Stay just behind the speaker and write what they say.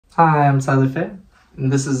Hi, I'm Tyler Faye,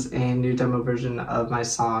 and this is a new demo version of my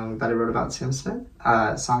song that I wrote about Sam Smith,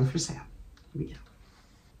 Song for Sam. Here we go.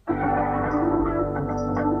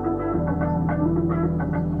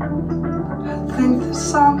 I think there's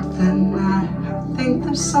something about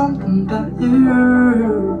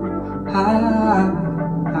you. I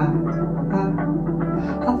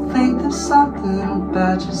think there's something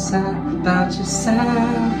about you, Sam,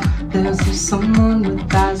 There's just someone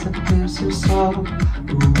with eyes that pierce your soul.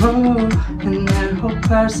 Ooh, and their whole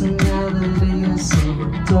personality is so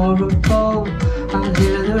adorable. I'm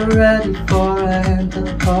here, they're ready for a hand to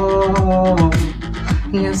hold.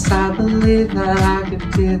 Yes, I believe that I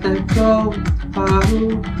could be their goal.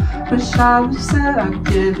 Oh, wish I was there, I'd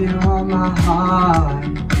give you all my heart.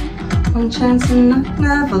 One chance and I'd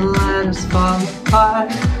never let us fall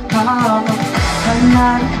apart. Oh, at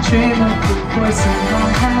night I dream of the voice in my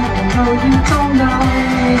head. I know you don't know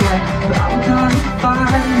me yet, but I'm gonna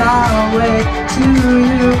find my way to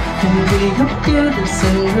you. Maybe you'll hear this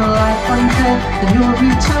in your life one day, and you'll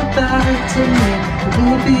reach out back to me.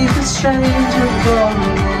 We'll be the stranger for a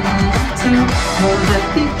minute or two. Will there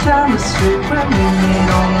be chemistry when we meet?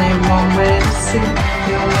 Only one way to see.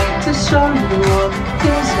 Can't wait to show you all the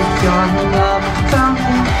things you're gonna love about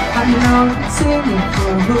me. I know you'd see me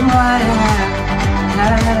for who I am. I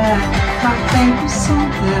think there's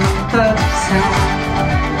something about you, Sam.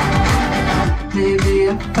 Maybe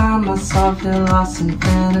I found myself here lost in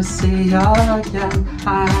fantasy again.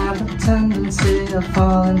 I have a tendency of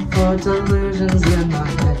falling for delusions in my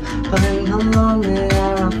head, but in the lonely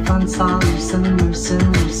air I find solace in your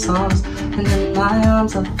songs. And in my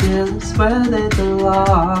arms I feel it's where they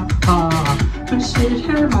belong. Wish you'd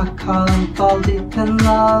hear my call and fall deep in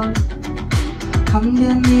love. Come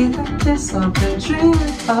give me that kiss I've been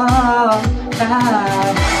dreaming of. At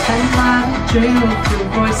night I dream of your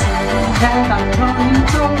voice in my head. I know you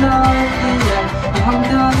don't know me yet, but I'm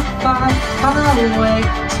gonna find my way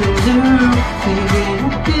to you. Maybe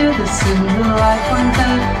you'll hear this in your life one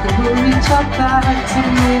day, and you'll reach out back to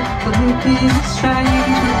me. Let me be the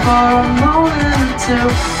stranger for a moment or two.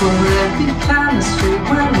 Will there be chemistry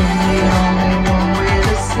when we meet? Only one way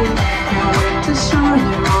to see. Can't wait to show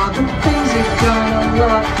you all the things you're gonna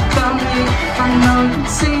love about me. I know you'd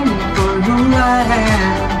see me for who I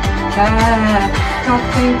am. I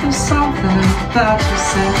think there's something about you,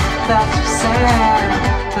 Sam,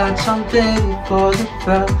 that you're baby for the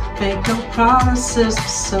world. Make no promises, but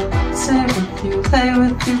so stay with you, lay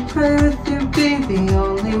with you, pray with you, be the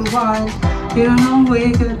only one. You know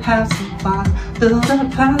we could have some fun, build a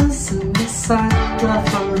palace in the sun, love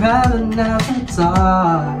forever, never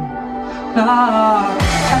die. No,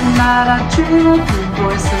 at night I dream of your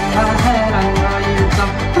voice in my head. I know you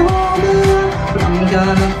don't know me, but I'm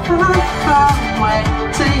gonna find my way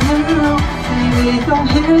to you. Maybe you'll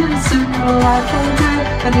hear this in your life one day,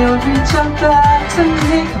 and you'll reach out back to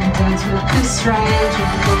me. Come dance with this stranger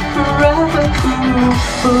for forever.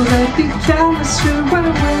 Will there be chemistry when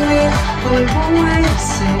we meet? Only one way to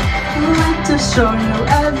see. I'd like to show you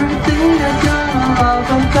everything you're gonna love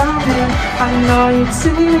about me. I know you'd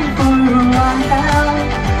see me for who I am.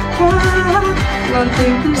 I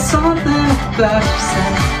think there's something about you,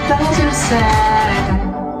 Sam, that you say.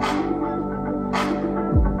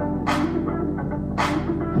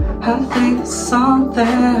 I think there's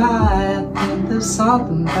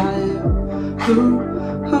something about you.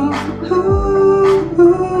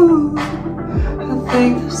 I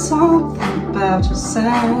think there's something about you,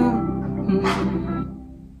 Sam.